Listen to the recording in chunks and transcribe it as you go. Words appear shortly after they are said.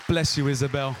Bless you,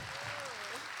 Isabel.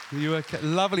 You were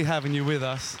lovely having you with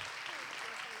us.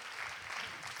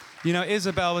 You know,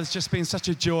 Isabel has just been such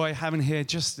a joy having here.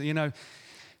 Just, you know,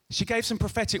 she gave some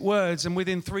prophetic words, and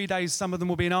within 3 days, some of them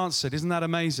will be answered. Isn't that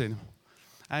amazing?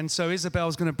 And so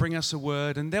Isabel's going to bring us a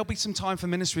word, and there'll be some time for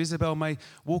ministry. Isabel may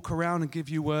walk around and give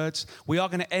you words. We are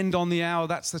going to end on the hour.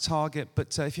 That's the target.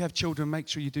 But if you have children, make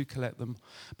sure you do collect them.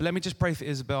 But let me just pray for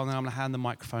Isabel, and then I'm going to hand the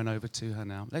microphone over to her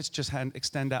now. Let's just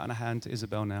extend out a hand to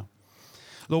Isabel now.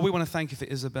 Lord, we want to thank you for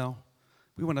Isabel.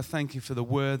 We want to thank you for the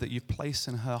word that you've placed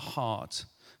in her heart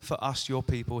for us, your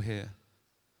people here.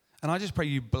 And I just pray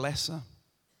you bless her.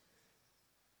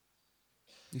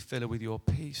 You fill her with your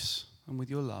peace and with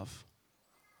your love.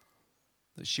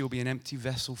 That she'll be an empty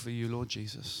vessel for you, Lord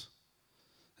Jesus,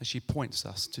 as she points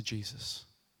us to Jesus.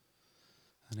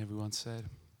 And everyone said,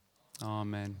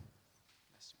 Amen.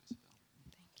 Thank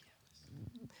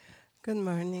you. Good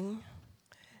morning.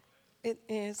 It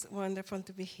is wonderful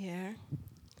to be here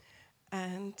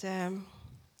and to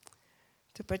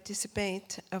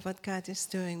participate of what God is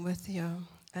doing with you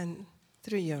and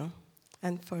through you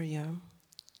and for you.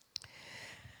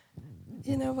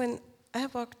 You know, when I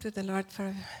walked with the Lord for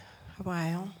a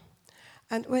while,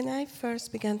 and when I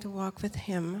first began to walk with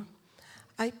him,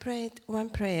 I prayed one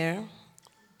prayer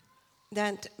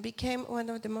that became one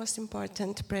of the most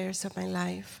important prayers of my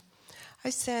life. I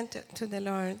said to the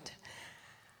Lord,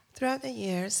 throughout the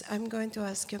years, I'm going to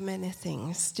ask you many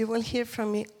things. You will hear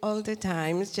from me all the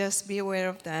time, just be aware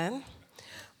of that.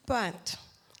 But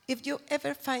if you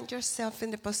ever find yourself in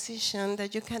the position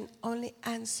that you can only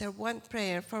answer one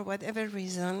prayer for whatever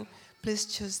reason, please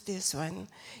choose this one.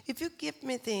 If you give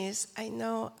me this, I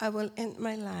know I will end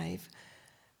my life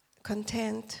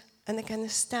content, and I can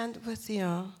stand with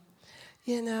you,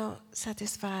 you know,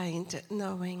 satisfied,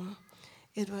 knowing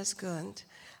it was good.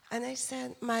 And I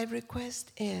said, my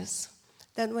request is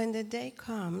that when the day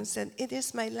comes, and it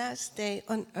is my last day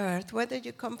on earth, whether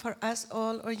you come for us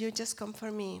all or you just come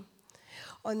for me,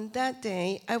 on that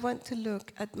day, I want to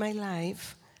look at my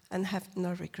life and have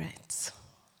no regrets.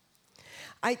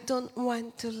 I don't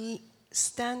want to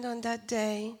stand on that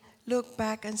day, look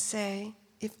back and say,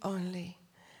 if only,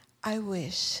 I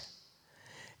wish.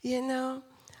 You know,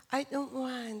 I don't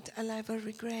want a life of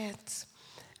regrets.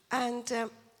 And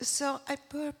so I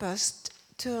purposed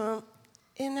to,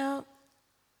 you know,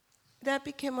 that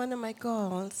became one of my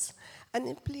goals. And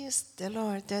it pleased the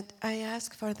Lord that I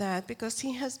asked for that because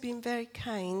he has been very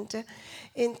kind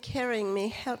in carrying me,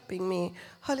 helping me.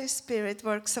 Holy Spirit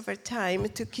works over time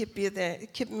to keep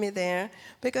me there.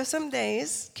 Because some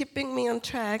days, keeping me on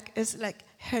track is like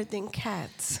herding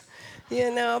cats,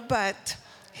 you know, but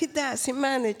he does, he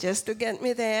manages to get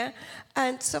me there.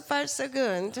 And so far, so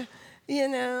good, you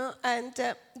know, and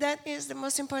that is the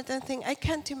most important thing. I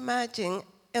can't imagine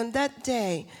on that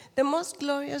day, the most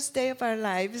glorious day of our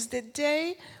lives, the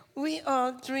day we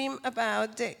all dream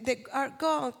about, our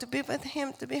goal to be with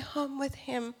him, to be home with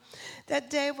him, that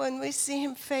day when we see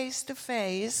him face to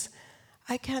face,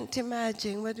 I can't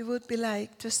imagine what it would be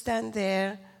like to stand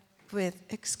there with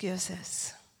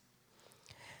excuses.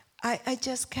 I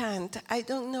just can't. I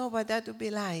don't know what that would be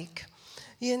like.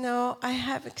 You know, I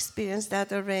have experienced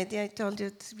that already. I told you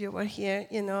if you were here,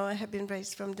 you know, I have been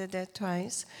raised from the dead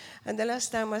twice. And the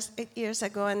last time was 8 years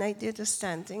ago, and I did a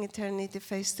standing eternity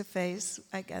face to face.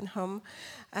 I got home.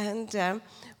 And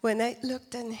when I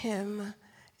looked at him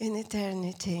in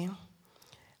eternity,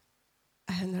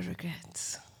 I had no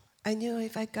regrets. I knew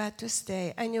if I got to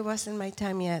stay, I knew it wasn't my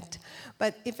time yet,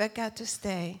 but if I got to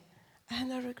stay, I had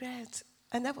no regrets.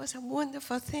 And that was a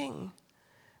wonderful thing.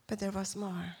 But there was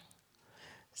more.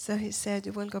 So he said,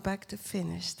 you will go back to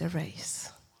finish the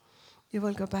race. You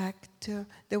will go back to,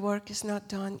 the work is not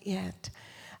done yet.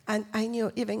 And I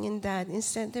knew even in that, in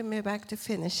sending me back to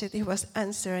finish it, he was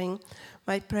answering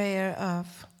my prayer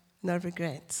of no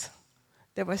regrets.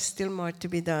 There was still more to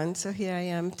be done, so here I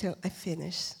am till I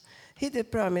finish. He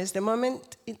did promise, the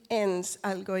moment it ends,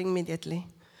 I'll go immediately.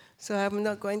 So I'm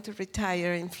not going to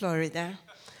retire in Florida,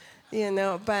 you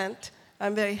know, but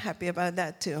I'm very happy about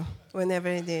that too, whenever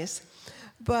it is.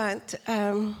 But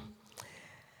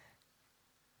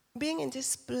being in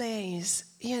this place,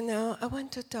 you know, I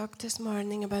want to talk this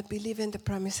morning about believing the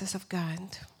promises of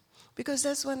God. Because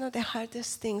that's one of the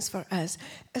hardest things for us,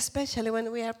 especially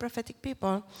when we are prophetic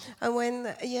people. And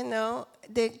when, you know,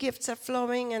 the gifts are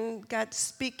flowing and God's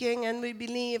speaking and we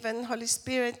believe and Holy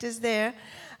Spirit is there.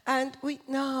 And we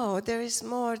know there is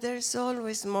more, there is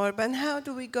always more. But how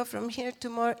do we go from here to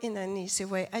more in an easy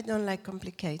way? I don't like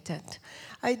complicated.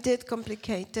 I did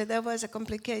complicated. I was a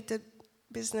complicated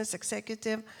business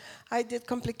executive. I did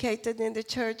complicated in the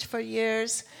church for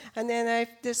years, and then I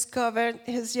discovered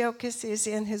his yoke is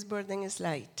easy and his burden is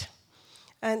light.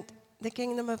 And the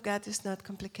kingdom of God is not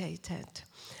complicated.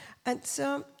 And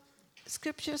so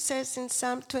Scripture says in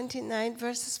Psalm 29,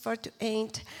 verses 4 to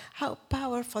 8, how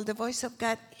powerful the voice of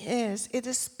God is. It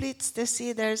splits the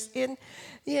cedars. It,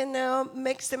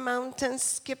 makes the mountains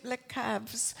skip like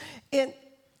calves. It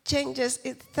changes,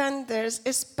 it thunders,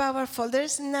 it's powerful.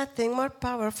 There's nothing more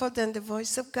powerful than the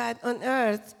voice of God on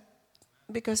earth,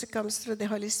 because it comes through the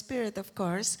Holy Spirit, of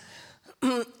course.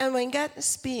 And when God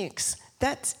speaks,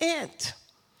 that's it.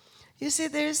 You see,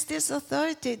 there's this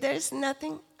authority. There's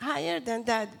nothing higher than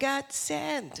that. God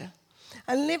said.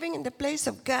 And living in the place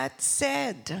of God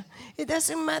said. It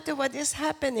doesn't matter what is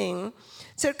happening.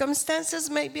 Circumstances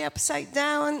may be upside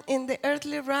down in the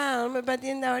earthly realm, but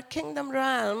in our kingdom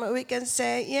realm, we can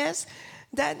say, yes,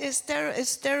 that is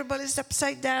it's terrible, it's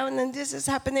upside down, and this is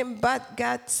happening, but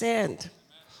God said.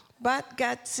 But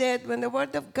God said, when the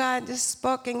word of God is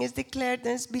spoken, is declared,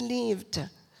 and is believed.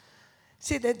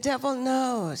 See, the devil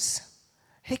knows.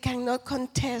 He cannot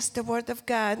contest the word of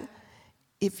God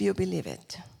if you believe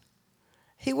it.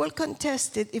 He will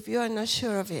contest it if you are not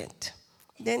sure of it.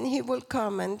 Then he will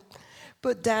come and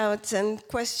put doubts and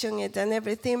question it and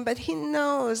everything. But he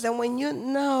knows that when you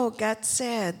know God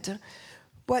said,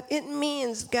 what it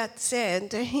means God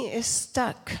said, he is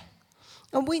stuck.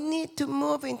 And we need to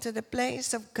move into the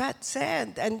place of God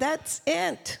said, and that's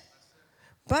it.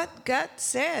 But God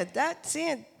said, that's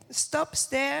it. Stops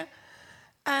there,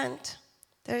 and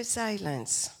there is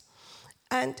silence.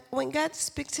 And when God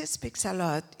speaks, he speaks a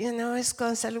lot. He's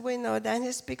constant. We know that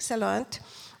he speaks a lot.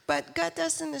 But God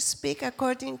doesn't speak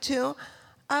according to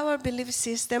our belief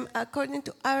system, according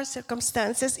to our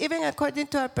circumstances, even according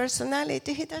to our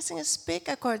personality. He doesn't speak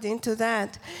according to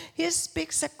that. He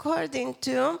speaks according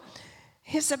to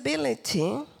his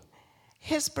ability,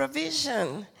 his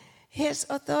provision, his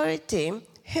authority,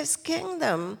 his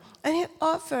kingdom. And he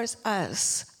offers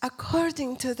us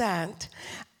according to that.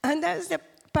 And that's the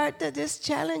part that is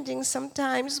challenging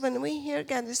sometimes when we hear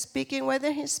God speaking,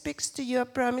 whether he speaks to you a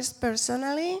promise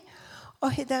personally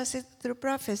or he does it through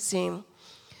prophecy.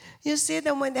 You see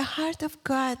that when the heart of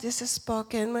God is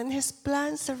spoken, when his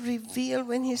plans are revealed,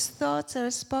 when his thoughts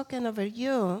are spoken over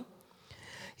you,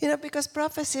 because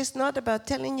prophecy is not about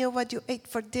telling you what you ate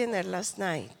for dinner last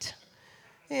night.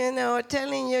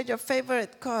 Telling you your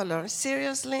favorite color.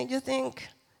 Seriously, you think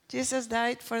Jesus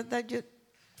died for that?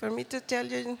 For me to tell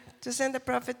you, to send a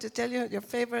prophet to tell you your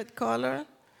favorite color?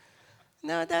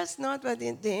 No, that's not what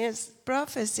it is.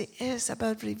 Prophecy is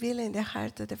about revealing the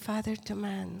heart of the Father to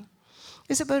man.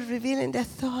 It's about revealing the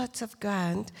thoughts of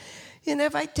God.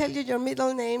 If I tell you your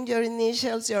middle name, your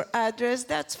initials, your address,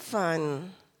 that's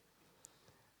fun.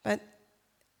 But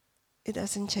it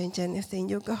doesn't change anything.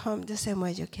 You go home the same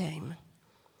way you came.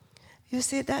 You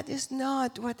see, that is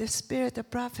not what the spirit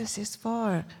of prophecy is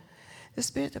for. The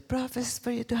spirit of prophecy is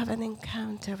for you to have an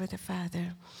encounter with the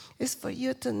Father. It's for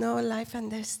you to know life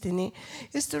and destiny.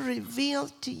 It's to reveal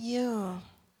to you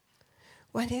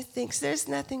what he thinks. There's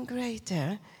nothing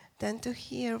greater than to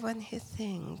hear what he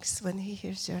thinks when he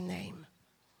hears your name.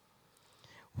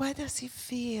 What does he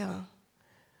feel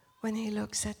when he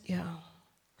looks at you?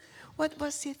 What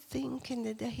was he thinking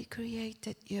the day he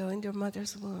created you in your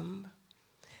mother's womb?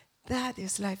 That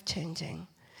is life-changing.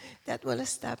 That will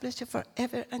establish you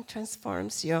forever and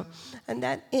transforms you. And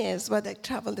that is what I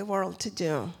travel the world to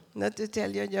do, not to tell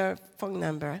you your phone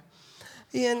number.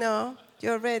 You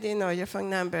already know your phone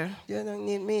number. You don't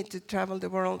need me to travel the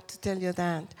world to tell you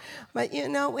that. But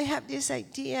we have this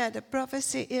idea that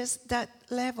prophecy is that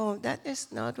level. That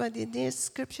is not what it is.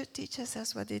 Scripture teaches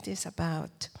us what it is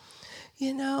about.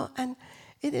 And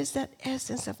it is that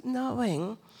essence of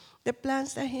knowing the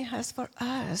plans that he has for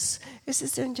us. This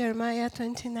is in Jeremiah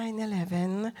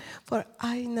 29:11. For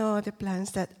I know the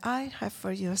plans that I have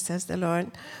for you, says the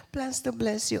Lord. Plans to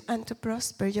bless you and to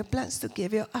prosper you. Plans to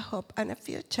give you a hope and a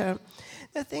future.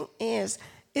 The thing is,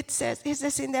 he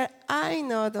says in there, I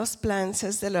know those plans,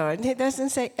 says the Lord. He doesn't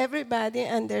say everybody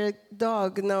and their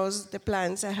dog knows the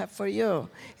plans I have for you.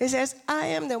 He says, I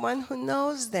am the one who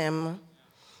knows them.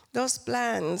 Those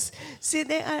plans. See,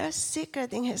 they are a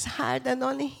secret in his heart that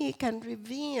only he can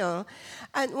reveal.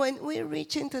 And when we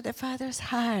reach into the Father's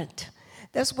heart,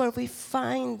 that's where we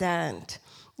find that.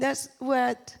 That's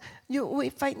what we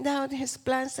find out his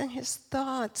plans and his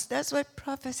thoughts. That's why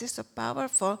prophecy is so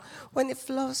powerful, when it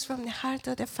flows from the heart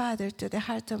of the Father to the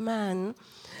heart of man.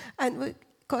 And it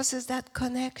causes that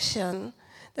connection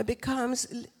that becomes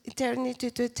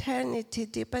eternity to eternity,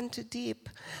 deep and to deep.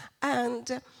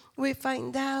 And we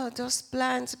find out those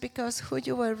plans because who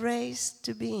you were raised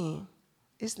to be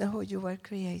is not who you were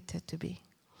created to be.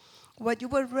 What you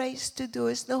were raised to do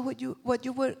is not what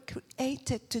you were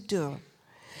created to do.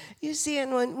 You see,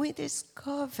 and when we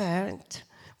discover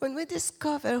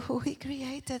who He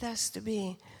created us to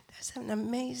be, that's an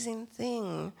amazing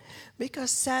thing. Because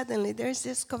suddenly there's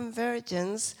this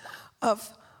convergence of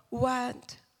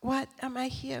what am I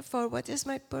here for? What is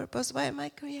my purpose? What am I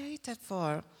created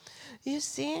for? You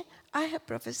see, I have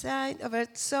prophesied over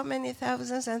so many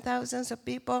thousands and thousands of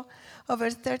people, over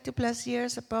 30 plus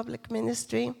years of public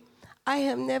ministry. I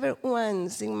have never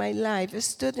once in my life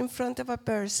stood in front of a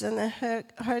person and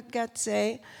heard God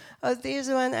say, oh, this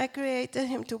one, I created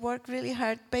him to work really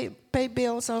hard, pay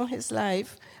bills all his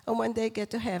life, and one day get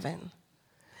to heaven.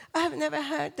 I have never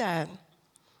heard that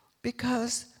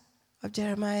because of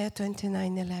Jeremiah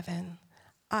 29:11.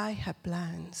 I have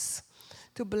plans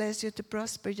to bless you, to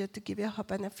prosper you, to give you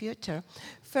hope and a future.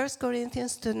 1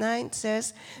 Corinthians 2:9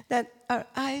 says that our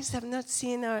eyes have not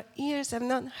seen, our ears have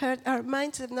not heard, our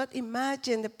minds have not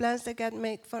imagined the plans that God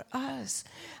made for us.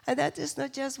 And that is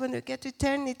not just when we get to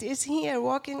eternity, it's here,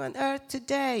 walking on earth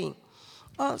today.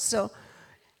 Also,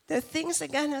 the things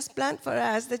that God has planned for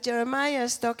us, that Jeremiah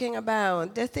is talking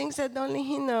about, the things that only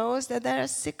he knows, that are a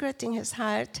secret in his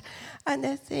heart, and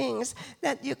the things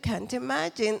that you can't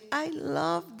imagine. I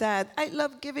love that. I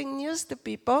love giving news to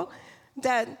people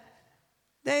that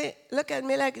they look at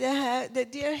me like they have the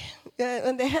deer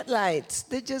on the headlights.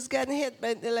 They just got hit,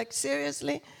 but they're like,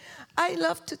 seriously? I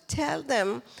love to tell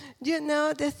them,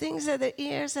 the things that their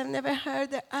ears have never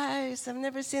heard, their eyes have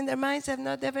never seen, their minds have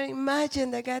not ever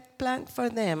imagined that God planned for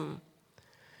them.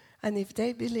 And if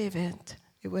they believe it,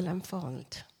 it will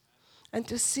unfold. And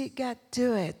to see God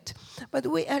do it. But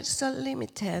we are so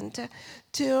limited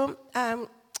to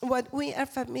what we are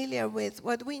familiar with,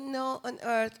 what we know on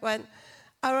earth, what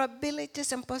our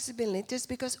abilities and possibilities,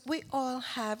 because we all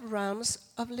have realms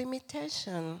of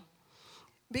limitation.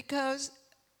 Because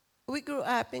we grew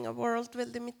up in a world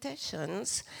with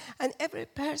limitations, and every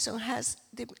person has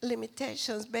the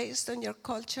limitations based on your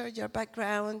culture, your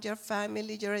background, your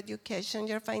family, your education,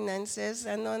 your finances,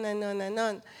 and on and on and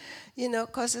on.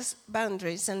 Causes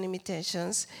boundaries and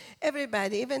limitations.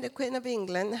 Everybody, even the Queen of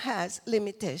England, has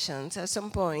limitations at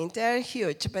some point. They're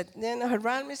huge, but her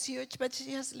realm is huge, but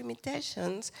she has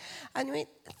limitations. And we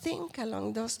think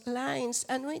along those lines,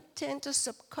 and we tend to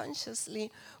subconsciously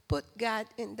put God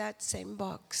in that same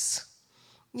box.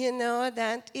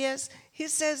 That yes, he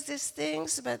says these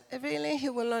things, but really he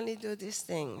will only do these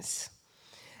things.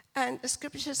 And the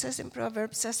scripture says in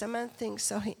Proverbs, as a man thinks,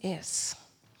 so he is.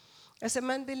 As a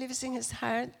man believes in his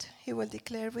heart, he will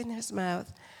declare with his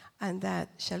mouth, and that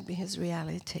shall be his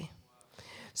reality.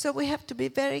 So we have to be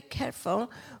very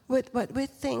careful with what we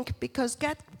think, because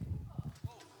God...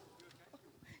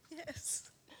 Yes.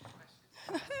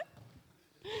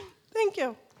 Thank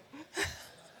you.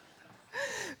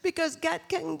 Because God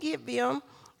can give you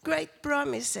great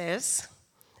promises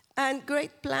and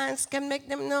great plans, can make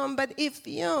them known. But if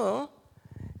you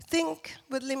think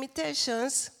with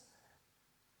limitations,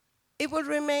 it will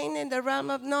remain in the realm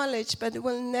of knowledge, but it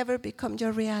will never become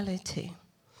your reality.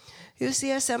 You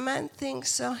see, as a man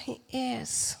thinks, so he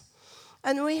is.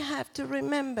 And we have to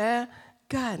remember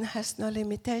God has no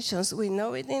limitations. We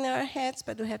know it in our heads,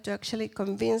 but we have to actually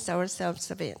convince ourselves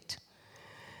of it.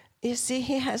 You see,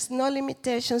 he has no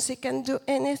limitations. He can do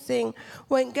anything.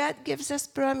 When God gives us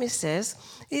promises,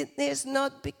 it is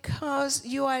not because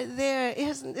you are there.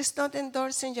 It's not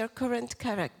endorsing your current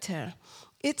character.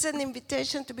 It's an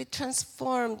invitation to be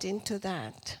transformed into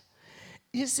that.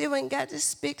 You see, when God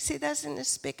speaks, he doesn't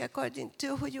speak according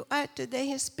to who you are today.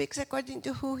 He speaks according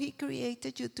to who he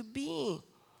created you to be.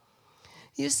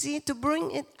 You see, to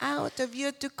bring it out of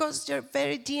you, to cause your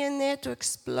very DNA to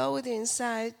explode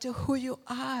inside to who you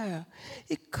are.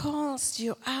 It calls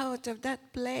you out of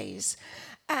that place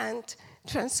and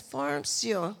transforms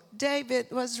you. David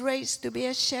was raised to be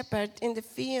a shepherd in the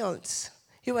fields.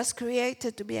 He was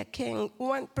created to be a king.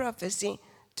 One prophecy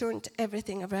turned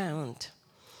everything around.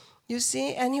 You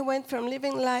see, and he went from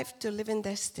living life to living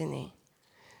destiny.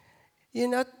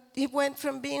 He went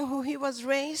from being who he was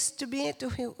raised to be to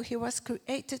who he was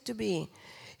created to be.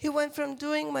 He went from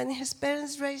doing what his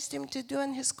parents raised him to do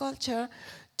in his culture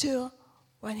to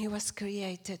what he was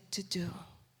created to do.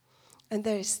 And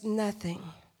there is nothing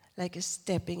like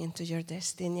stepping into your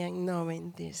destiny and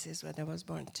knowing this is what I was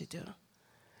born to do.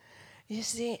 You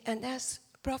see, and as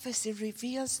prophecy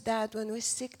reveals that when we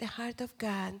seek the heart of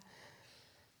God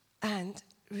and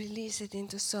release it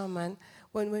into someone,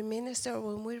 when we minister,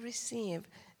 when we receive,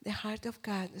 the heart of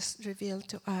God is revealed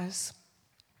to us.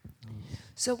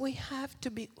 So we have to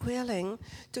be willing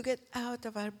to get out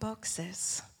of our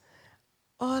boxes.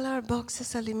 All our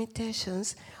boxes are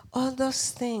limitations, all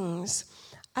those things.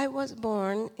 I was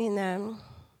born in a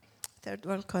third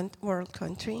world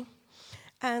country,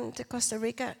 and Costa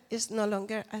Rica is no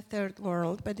longer a third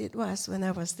world, but it was when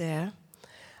I was there.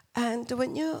 And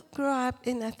when you grow up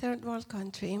in a third world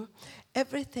country,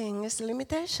 everything is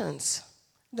limitations.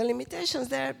 The limitations,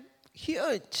 they're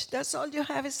huge. That's all you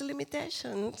have is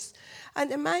limitations. And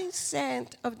the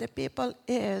mindset of the people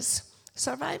is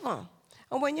survival.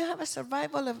 And when you have a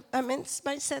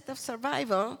mindset of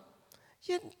survival,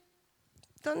 you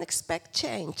don't expect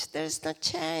change. There's no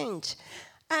change.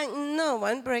 And no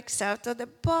one breaks out of the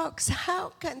box. How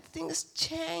can things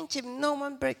change if no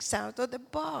one breaks out of the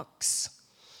box?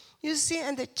 You see,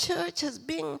 and the church has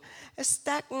been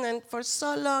stagnant for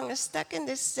so long, stuck in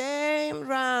the same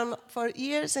realm for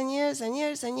years and years and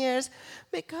years and years,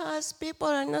 because people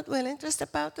are not willing to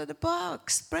step out of the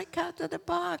box, break out of the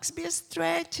box, be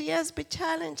stretched, yes, be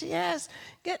challenged, yes,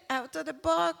 get out of the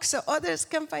box so others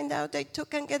can find out they too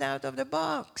can get out of the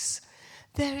box.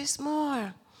 There is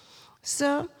more.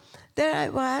 So there I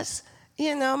was,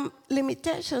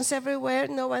 limitations everywhere.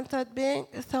 No one thought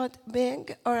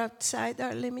big or outside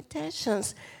our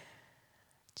limitations.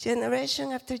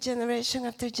 Generation after generation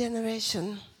after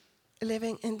generation,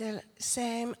 living in the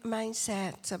same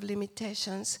mindsets of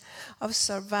limitations, of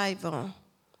survival.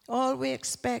 All we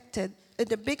expected,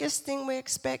 the biggest thing we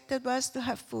expected was to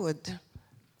have food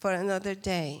for another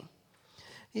day.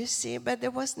 You see, but there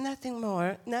was nothing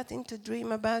more, nothing to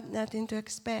dream about, nothing to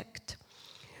expect.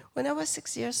 When I was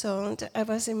 6 years old, I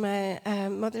was in my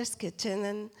mother's kitchen,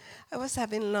 and I was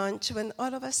having lunch when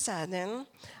all of a sudden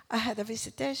I had a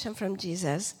visitation from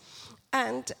Jesus.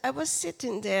 And I was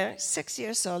sitting there, 6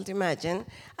 years old, imagine,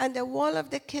 and the wall of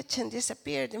the kitchen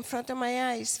disappeared in front of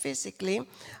my eyes physically.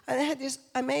 And I had this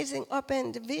amazing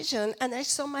opened vision, and I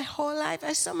saw my whole life.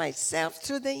 I saw myself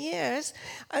through the years,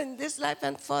 and this life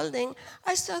unfolding.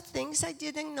 I saw things I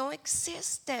didn't know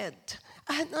existed.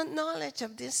 I had no knowledge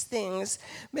of these things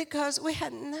because we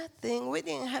had nothing. We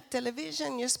didn't have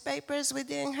television, newspapers, we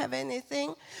didn't have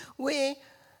anything. We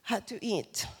had to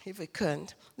eat if we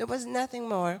could. There was nothing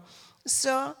more.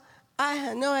 So I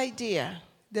had no idea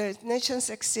that nations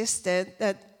existed,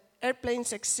 that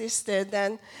airplanes existed,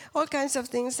 and all kinds of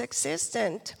things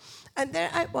existed. And there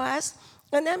I was,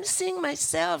 and I'm seeing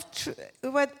myself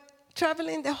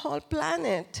traveling the whole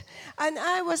planet. And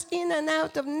I was in and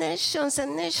out of nations,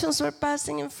 and nations were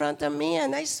passing in front of me,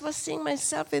 and I was seeing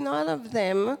myself in all of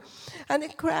them. And the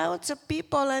crowds of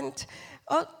people, and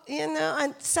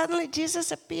suddenly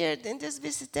Jesus appeared in this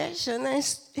visitation, and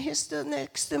he stood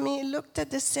next to me, looked at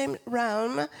the same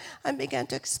realm, and began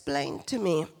to explain to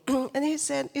me. And he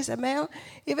said, Isabel,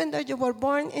 even though you were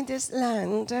born in this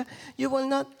land, you will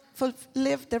not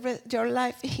live your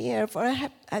life here, for I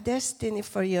have a destiny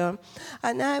for you.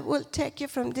 And I will take you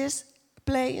from this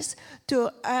place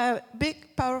to a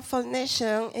big, powerful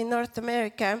nation in North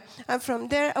America. And from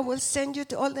there, I will send you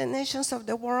to all the nations of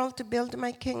the world to build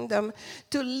my kingdom,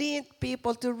 to lead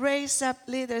people, to raise up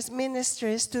leaders,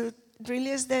 ministries, to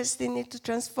release destiny, to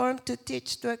transform, to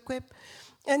teach, to equip.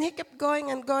 And he kept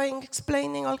going and going,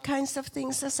 explaining all kinds of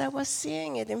things as I was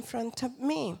seeing it in front of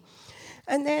me.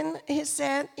 And then he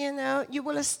said, you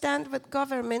will stand with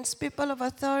governments, people of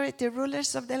authority,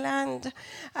 rulers of the land,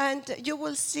 and you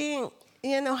will see,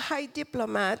 high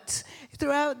diplomats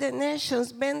throughout the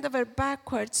nations bend over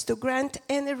backwards to grant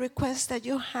any request that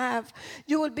you have.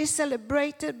 You will be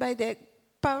celebrated by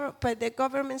the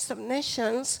governments of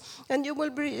nations, and you will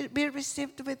be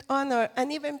received with honor.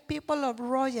 And even people of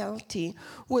royalty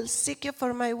will seek you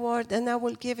for my word, and I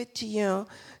will give it to you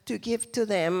to give to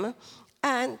them.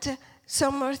 And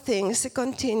some more things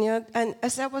continued, and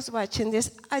as I was watching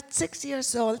this, at 6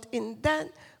 years old, in that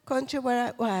country where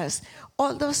I was,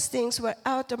 all those things were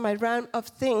out of my realm of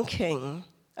thinking.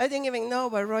 I didn't even know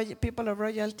what people of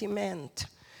royalty meant.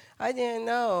 I didn't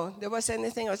know there was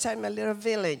anything outside my little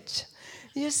village.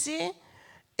 You see,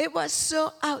 it was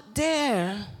so out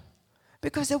there,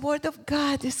 because the Word of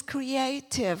God is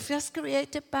creative, just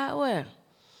creative power.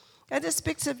 God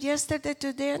speaks of yesterday,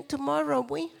 today, and tomorrow.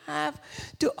 We have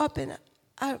to open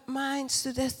our minds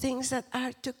to the things that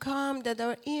are to come, that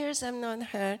our ears have not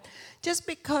heard. Just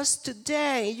because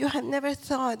today you have never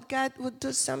thought God would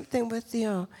do something with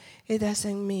you, it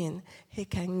doesn't mean He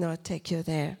cannot take you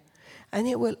there. And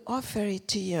He will offer it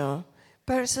to you,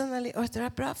 personally or through a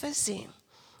prophecy.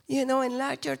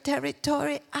 Enlarge your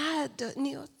territory, add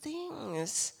new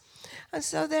things. And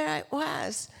so there I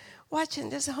was, watching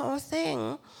this whole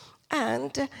thing.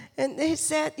 And he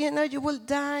said, you will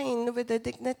dine with the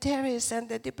dignitaries and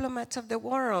the diplomats of the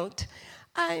world.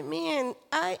 I mean,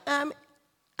 I am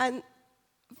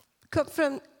come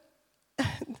from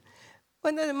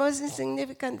one of the most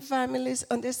insignificant families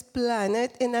on this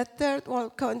planet, in a third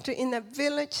world country, in a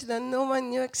village that no one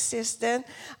knew existed.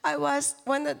 I was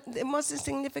one of the most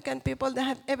insignificant people that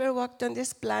have ever walked on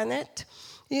this planet.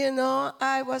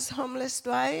 I was homeless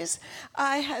twice.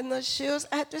 I had no shoes.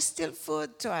 I had to steal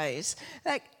food twice.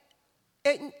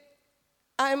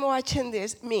 I'm watching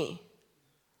this, me.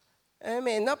 I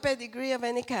mean, no pedigree of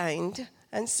any kind.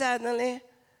 And suddenly,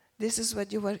 this is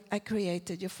what I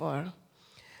created you for.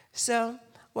 So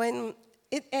when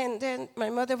it ended, my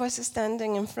mother was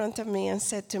standing in front of me and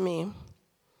said to me,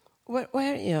 where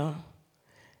were you?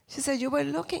 She said, you were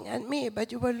looking at me,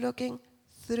 but you were looking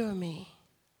through me.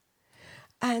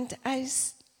 And I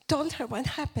told her what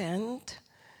happened,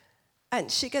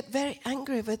 and she got very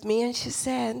angry with me, and she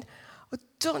said,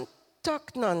 don't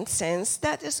talk nonsense.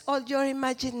 That is all your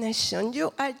imagination.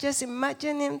 You are just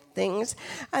imagining things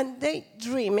and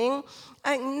daydreaming,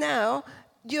 and now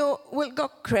you will go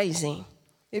crazy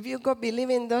if you go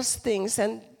believing those things,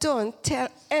 and don't tell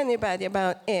anybody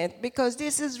about it, because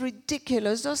this is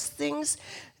ridiculous. Those things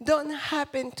don't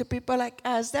happen to people like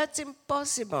us. That's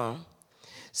impossible.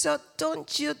 So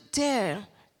don't you dare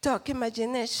talk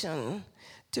imagination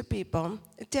to people,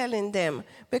 telling them,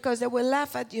 because they will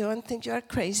laugh at you and think you are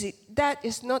crazy. That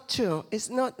is not true. It's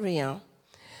not real.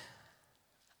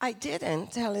 I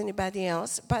didn't tell anybody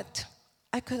else, but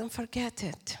I couldn't forget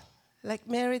it. Like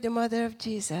Mary, the mother of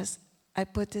Jesus, I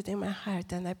put it in my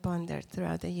heart and I pondered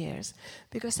throughout the years,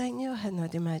 because I knew I had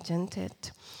not imagined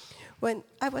it. When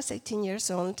I was 18 years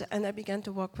old and I began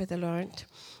to walk with the Lord,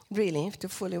 really, to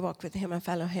fully walk with Him and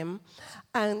follow Him.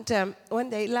 And one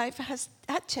day life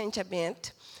had changed a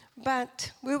bit,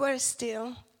 but we were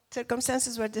still,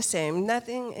 circumstances were the same.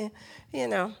 Nothing,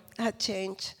 had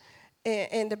changed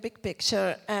in the big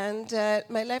picture. And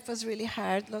my life was really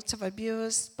hard, lots of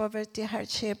abuse, poverty,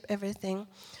 hardship, everything.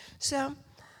 So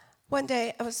one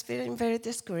day I was feeling very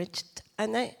discouraged,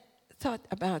 and I thought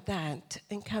about that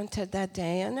encounter that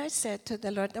day, and I said to the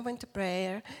Lord, I went to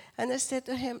prayer, and I said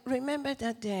to Him, remember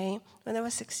that day when I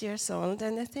was 6 years old,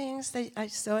 and the things that I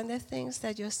saw and the things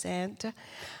that you said.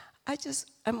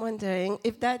 I'm wondering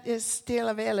if that is still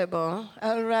available.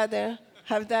 I'd rather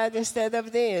have that instead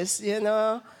of this,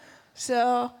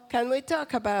 So can we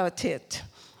talk about it?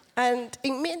 And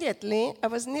immediately, I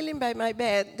was kneeling by my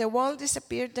bed, the wall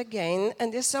disappeared again,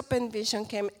 and this open vision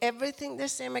came, everything the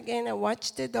same again. I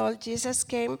watched it all. Jesus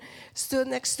came, stood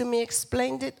next to me,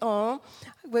 explained it all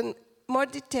with more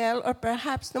detail, or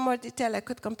perhaps no more detail. I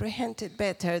could comprehend it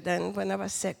better than when I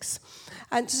was 6.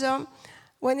 And so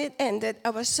when it ended, I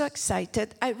was so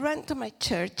excited. I ran to my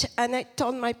church, and I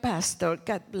told my pastor,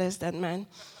 God bless that man,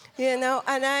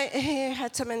 and he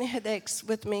had so many headaches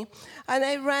with me. And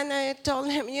I ran and I told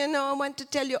him, I want to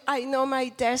tell you, I know my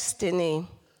destiny.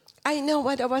 I know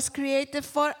what I was created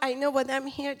for. I know what I'm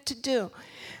here to do.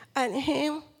 And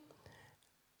he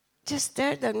just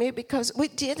stared at me, because we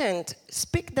didn't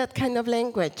speak that kind of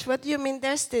language. What do you mean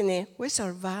destiny? We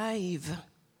survive.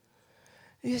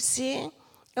 You see?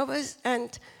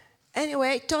 And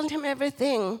anyway, I told him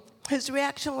everything. His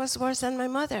reaction was worse than my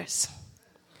mother's.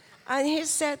 And he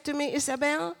said to me,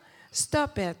 Isabel,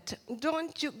 stop it.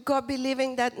 Don't you go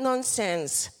believing that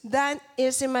nonsense. That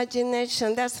is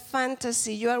imagination. That's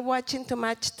fantasy. You are watching too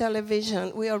much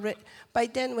television. By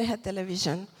then we had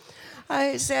television.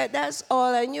 I said, that's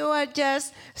all. And you are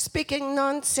just speaking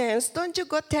nonsense. Don't you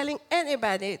go telling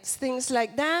anybody things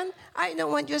like that. I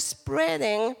don't want you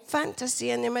spreading fantasy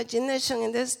and imagination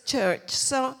in this church.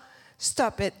 So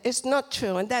stop it. It's not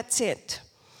true, and that's it.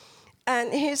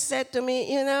 And he said to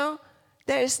me,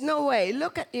 there is no way.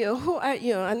 Look at you. Who are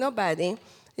you? A nobody.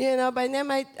 By then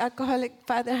my alcoholic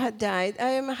father had died.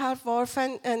 I am a half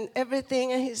orphan and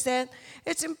everything. And he said,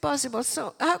 it's impossible.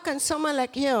 So how can someone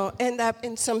like you end up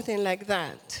in something like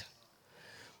that?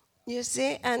 You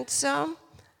see? And so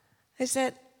he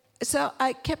said, so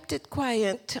I kept it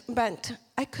quiet, but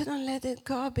I couldn't let it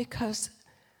go, because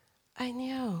I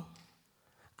knew.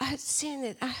 I had seen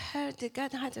it. I heard it.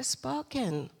 God had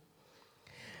spoken.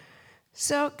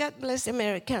 So God bless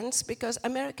Americans, because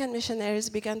American missionaries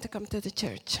began to come to the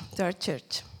church, to our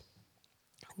church.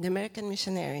 The American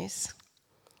missionaries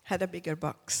had a bigger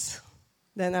box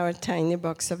than our tiny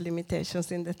box of limitations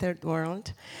in the third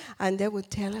world. And they would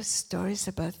tell us stories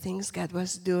about things God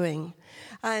was doing.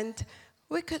 And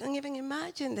we couldn't even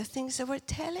imagine the things they were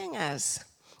telling us.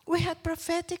 We had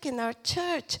prophetic in our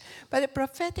church, but the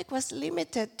prophetic was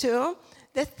limited to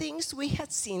the things we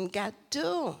had seen God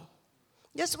do.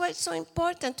 That's why it's so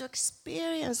important to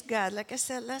experience God, like I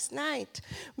said last night,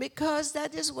 because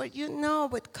that is what you know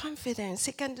with confidence.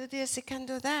 He can do this, he can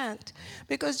do that.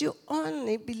 Because you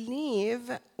only believe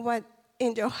what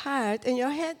in your heart. In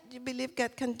your head, you believe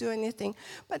God can do anything.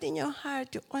 But in your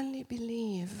heart, you only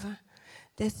believe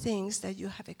the things that you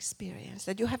have experienced,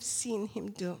 that you have seen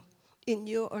him do in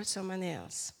you or someone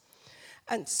else.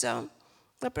 And so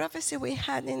the prophecy we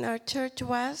had in our church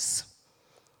was,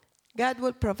 God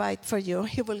will provide for you.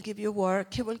 He will give you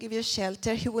work. He will give you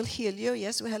shelter. He will heal you.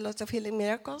 Yes, we had lots of healing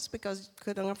miracles because we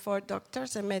couldn't afford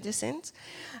doctors and medicines.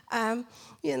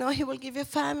 He will give you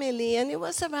family. And it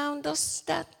was around us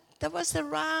that was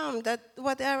around that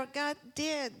whatever God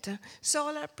did. So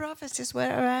all our prophecies were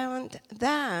around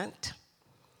that.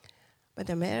 But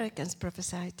Americans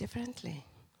prophesied differently.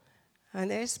 And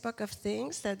they spoke of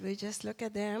things that we just look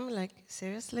at them like,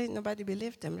 seriously, nobody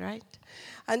believed them, right?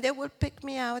 And they would pick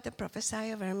me out and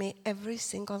prophesy over me every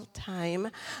single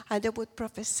time. And they would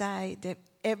prophesy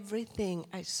everything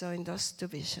I saw in those 2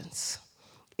 visions.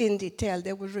 In detail,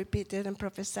 they would repeat it and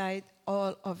prophesy it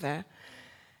all over.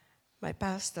 My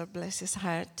pastor, bless his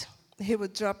heart, he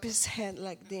would drop his head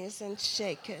like this and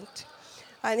shake it.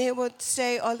 And he would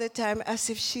say all the time, as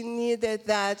if she needed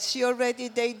that. She already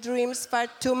daydreams far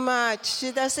too much.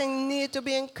 She doesn't need to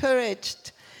be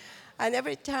encouraged. And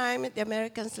every time the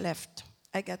Americans left,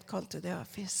 I got called to the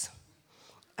office.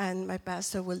 And my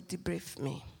pastor will debrief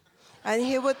me. And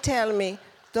he would tell me,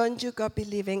 don't you go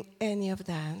believing any of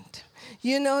that.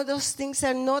 You know those things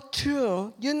are not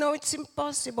true. You know it's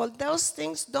impossible. Those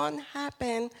things don't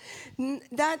happen.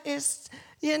 That is,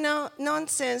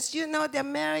 nonsense. The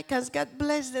Americans, God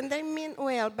bless them, they mean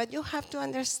well, but you have to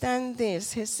understand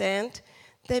this, he said.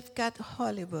 They've got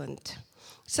Hollywood.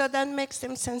 So that makes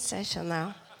them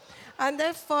sensational. And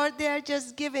therefore, they are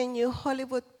just giving you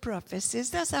Hollywood prophecies.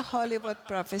 That's a Hollywood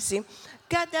prophecy.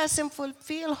 God doesn't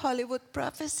fulfill Hollywood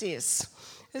prophecies.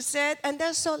 He said, and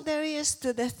that's all there is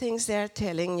to the things they are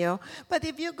telling you. But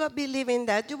if you go believing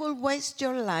that, you will waste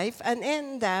your life and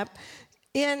end up,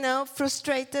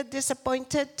 frustrated,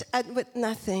 disappointed, and with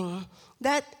nothing.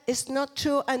 That is not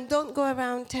true, and don't go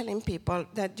around telling people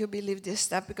that you believe this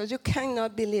stuff, because you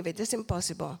cannot believe it. It's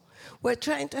impossible. We're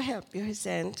trying to help you, he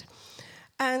said.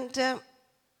 And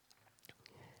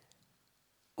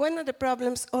one of the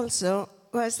problems also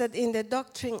was that in the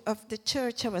doctrine of the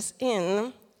church I was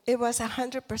in, it was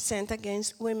 100%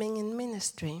 against women in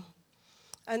ministry.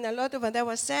 And a lot of what I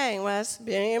was saying was,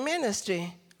 being in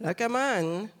ministry, like a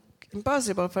man,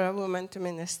 impossible for a woman to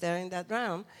minister in that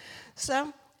realm.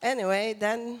 So anyway,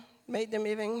 that made them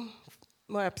even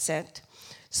more upset.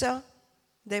 So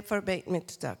they forbade me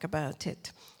to talk about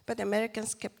it. But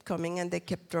Americans kept coming and they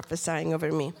kept prophesying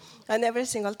over me. And every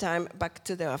single time, back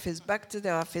to the office, back to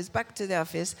the office, back to the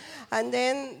office. And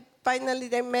then finally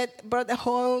they brought a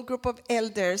whole group of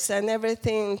elders and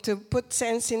everything to put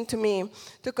sense into me,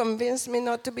 to convince me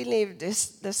not to believe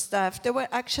this stuff. They were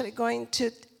actually going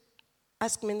to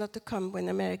ask me not to come when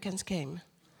Americans came.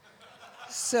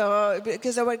 So,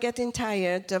 because they were getting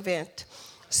tired of it.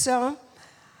 So,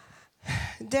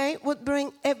 they would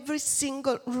bring every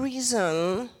single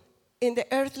reason in the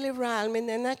earthly realm, in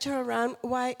the natural realm,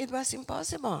 why it was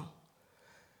impossible.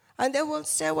 And they will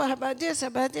say, well, how about this,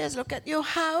 look at you,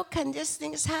 how can these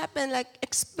things happen? Like,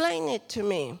 explain it to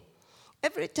me.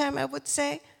 Every time I would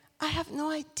say, I have no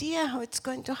idea how it's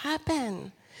going to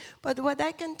happen. But what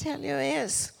I can tell you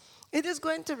is, it is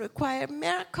going to require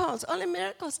miracles. Only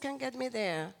miracles can get me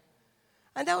there.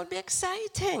 And that would be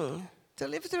exciting, to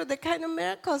live through the kind of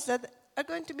miracles that are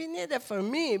going to be needed for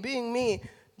me, being me,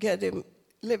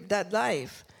 live that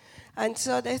life. And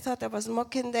so they thought I was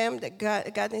mocking them. They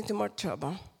got into more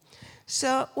trouble.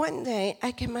 So one day,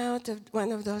 I came out of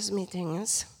one of those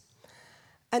meetings,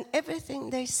 and everything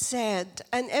they said,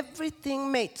 and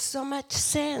everything made so much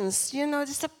sense.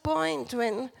 There's a point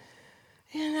when,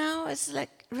 it's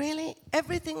like, really,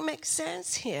 everything makes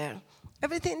sense here.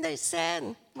 Everything they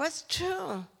said was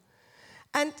true.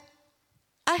 And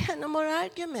I had no more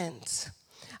arguments.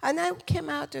 And I came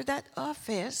out of that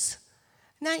office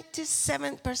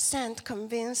 97%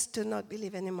 convinced to not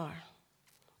believe anymore.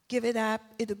 Give it up,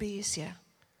 it'll be easier.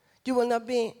 You will not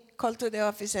be called to the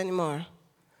office anymore.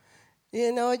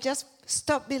 Just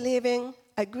stop believing,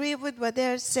 agree with what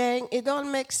they're saying, it all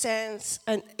makes sense,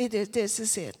 and this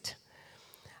is it.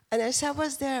 And as I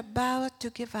was there about to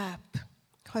give up,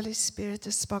 Holy Spirit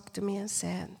spoke to me and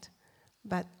said,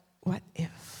 but what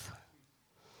if?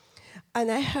 And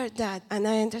I heard that and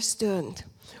I understood.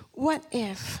 What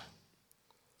if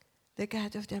the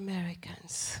God of the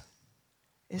Americans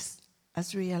is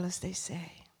as real as they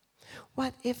say?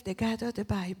 What if the God of the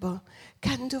Bible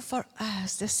can do for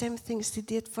us the same things he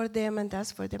did for them and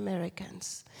does for the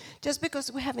Americans? Just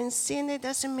because we haven't seen it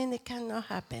doesn't mean it cannot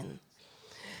happen.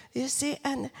 You see,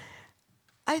 and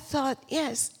I thought,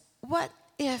 yes, what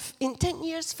if in 10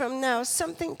 years from now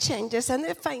something changes and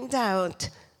we find out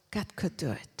God could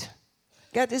do it?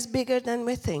 God is bigger than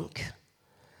we think.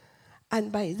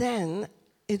 And by then,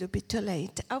 it would be too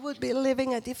late. I would be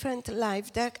living a different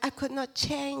life that I could not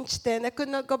change then. I could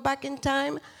not go back in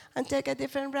time and take a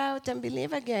different route and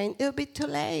believe again. It would be too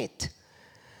late.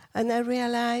 And I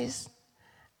realized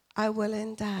I will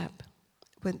end up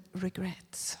with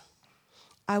regrets.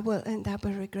 I will end up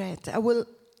with regrets. I will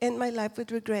end my life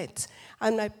with regrets.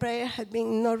 And my prayer had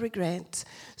been no regrets.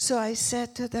 So I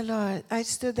said to the Lord, I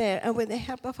stood there, and with the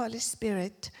help of Holy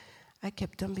Spirit, I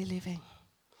kept on believing.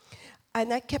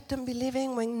 And I kept on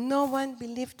believing when no one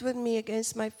believed with me,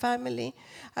 against my family,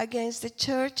 against the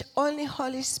church. Only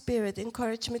Holy Spirit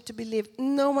encouraged me to believe.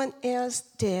 No one else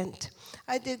did.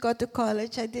 I did go to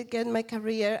college. I did get my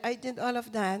career. I did all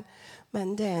of that.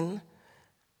 But then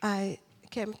I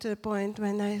came to the point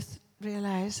when I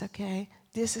realized, okay,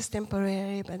 this is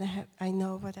temporary, but I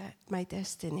know my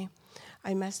destiny.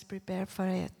 I must prepare for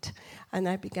it. And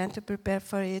I began to prepare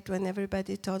for it when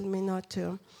everybody told me not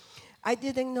to. I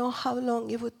didn't know how long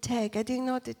it would take. I didn't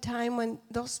know the time when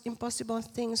those impossible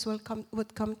things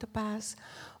would come to pass.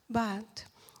 But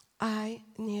I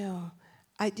knew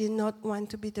I did not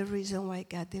want to be the reason why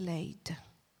God delayed.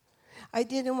 I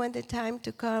didn't want the time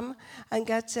to come and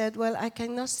God said, well, I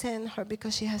cannot send her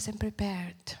because she hasn't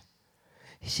prepared.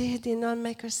 She did not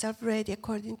make herself ready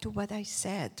according to what I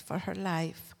said for her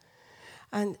life.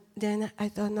 And then I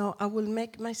thought, no, I will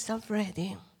make myself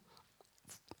ready.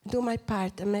 Do my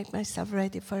part and make myself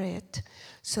ready for it,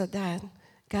 so that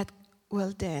God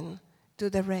will then do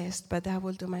the rest, but I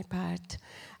will do my part.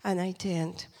 And I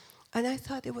did. And I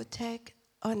thought it would take,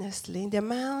 honestly, the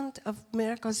amount of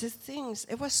miracles, the things,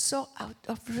 it was so out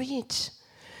of reach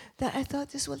that I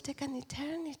thought this will take an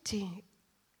eternity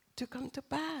to come to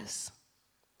pass.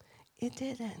 It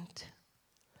didn't.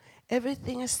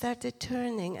 Everything started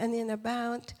turning, and in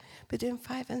about between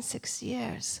 5 and 6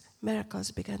 years,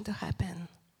 miracles began to happen.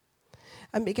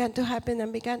 And began to happen,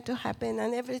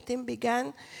 and everything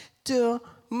began to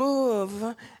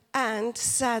move, and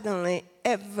suddenly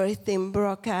everything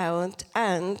broke out.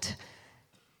 And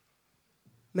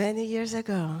many years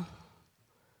ago,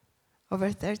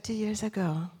 over 30 years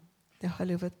ago, the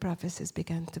Hollywood prophecies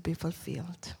began to be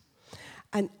fulfilled.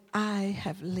 And I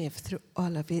have lived through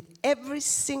all of it. Every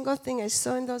single thing I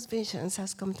saw in those visions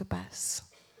has come to pass.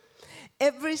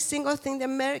 Every single thing the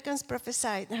Americans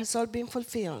prophesied has all been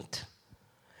fulfilled.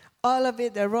 All of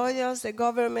it, the royals, the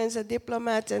governments, the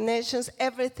diplomats, the nations,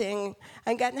 everything.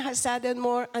 And God has added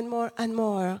more and more and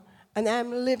more. And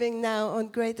I'm living now on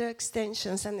greater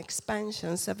extensions and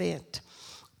expansions of it.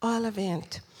 All of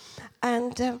it.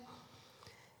 And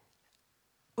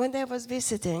when I was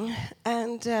visiting,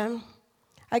 and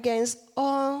against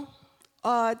all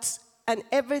odds and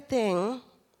everything,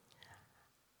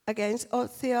 against all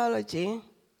theology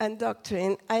and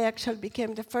doctrine, I actually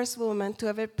became the first woman to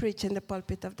ever preach in the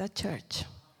pulpit of that church.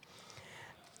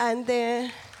 And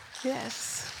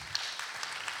yes,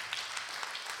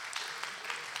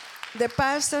 the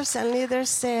pastors and leaders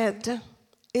said,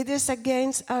 it is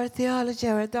against our theology,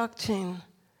 our doctrine,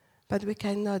 but we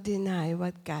cannot deny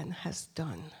what God has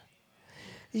done.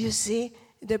 You see,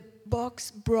 the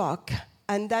box broke,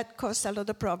 and that caused a lot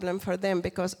of problem for them,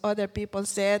 because other people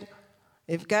said,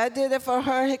 if God did it for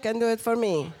her, he can do it for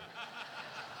me.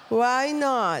 Why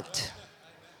not?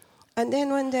 And then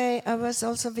one day, I was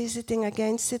also visiting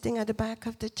again, sitting at the back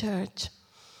of the church.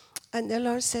 And the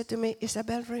Lord said to me,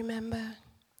 Isabel, remember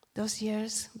those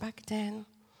years back then,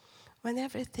 when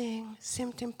everything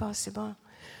seemed impossible,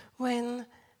 when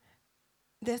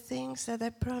the things that I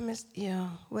promised you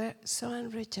were so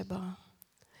unreachable.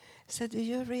 So do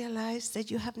you realize that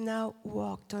you have now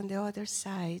walked on the other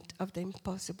side of the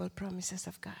impossible promises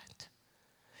of God?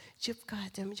 You've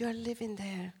got them. You're living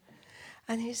there.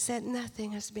 And he said,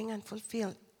 nothing has been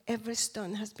unfulfilled. Every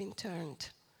stone has been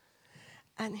turned.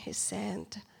 And he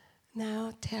said,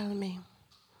 now tell me,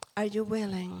 are you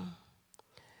willing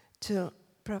to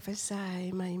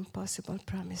prophesy my impossible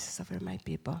promises over my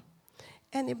people?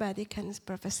 Anybody can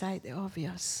prophesy the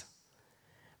obvious.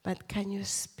 But can you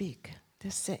speak?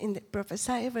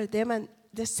 Prophesy over them and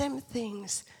the same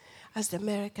things as the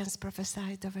Americans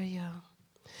prophesied over you.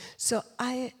 So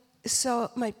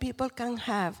my people can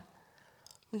have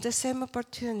the same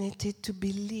opportunity to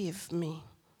believe me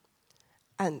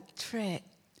and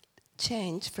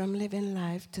change from living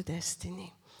life to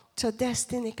destiny, so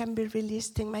destiny can be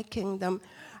released in my kingdom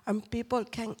and people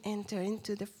can enter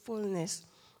into the fullness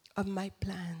of my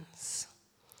plans.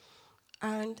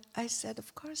 And I said,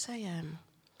 of course I am.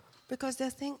 Because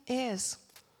the thing is,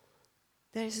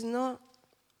 there is no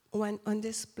one on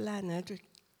this planet,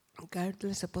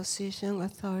 regardless of position,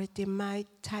 authority, my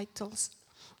titles,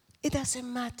 it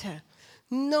doesn't matter.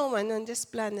 No one on this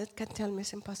planet can tell me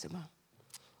it's impossible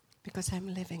because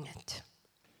I'm living it.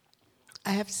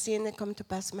 I have seen it come to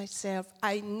pass myself.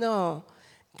 I know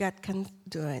God can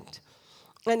do it.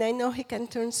 And I know He can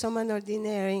turn someone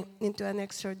ordinary into an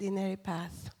extraordinary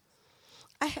path.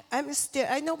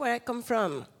 I know where I come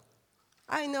from.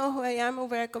 I know who I am and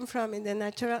where I come from in the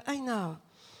natural. I know.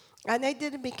 And I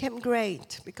didn't become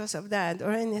great because of that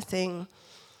or anything.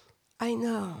 I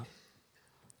know.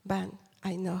 But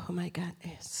I know who my God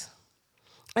is.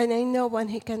 And I know what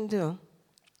He can do.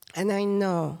 And I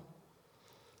know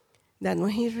that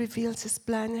when He reveals His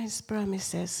plan and His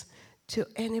promises to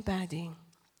anybody,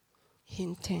 He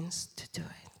intends to do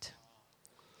it.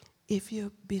 If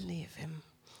you believe Him.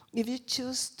 If you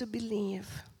choose to believe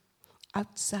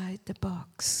outside the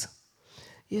box,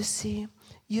 you see,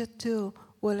 you too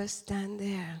will stand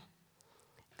there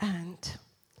and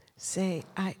say,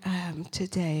 I am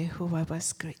today who I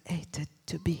was created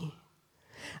to be.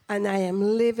 And I am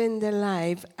living the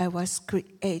life I was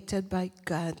created by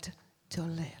God to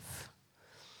live.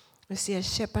 You see, a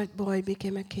shepherd boy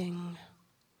became a king.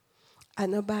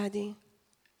 And nobody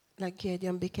like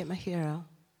Gideon became a hero.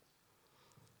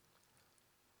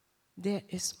 There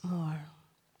is more.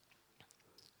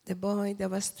 The boy that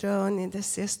was thrown in the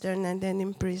cistern and then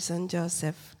in prison,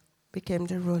 Joseph, became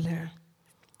the ruler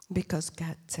because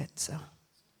God said so.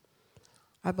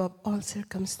 Above all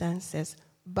circumstances,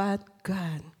 but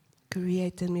God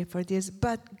created me for this,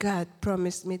 but God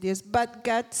promised me this, but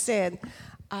God said,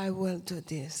 I will do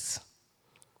this.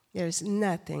 There is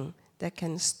nothing that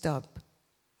can stop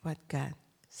what God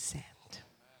said.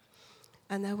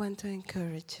 And I want to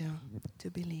encourage you to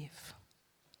believe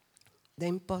the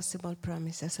impossible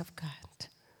promises of God.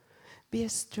 Be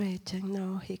straight and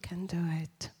know He can do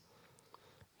it.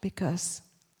 Because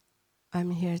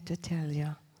I'm here to tell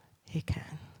you, He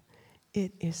can.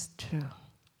 It is true.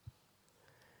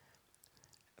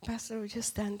 Pastor, would you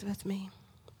stand with me?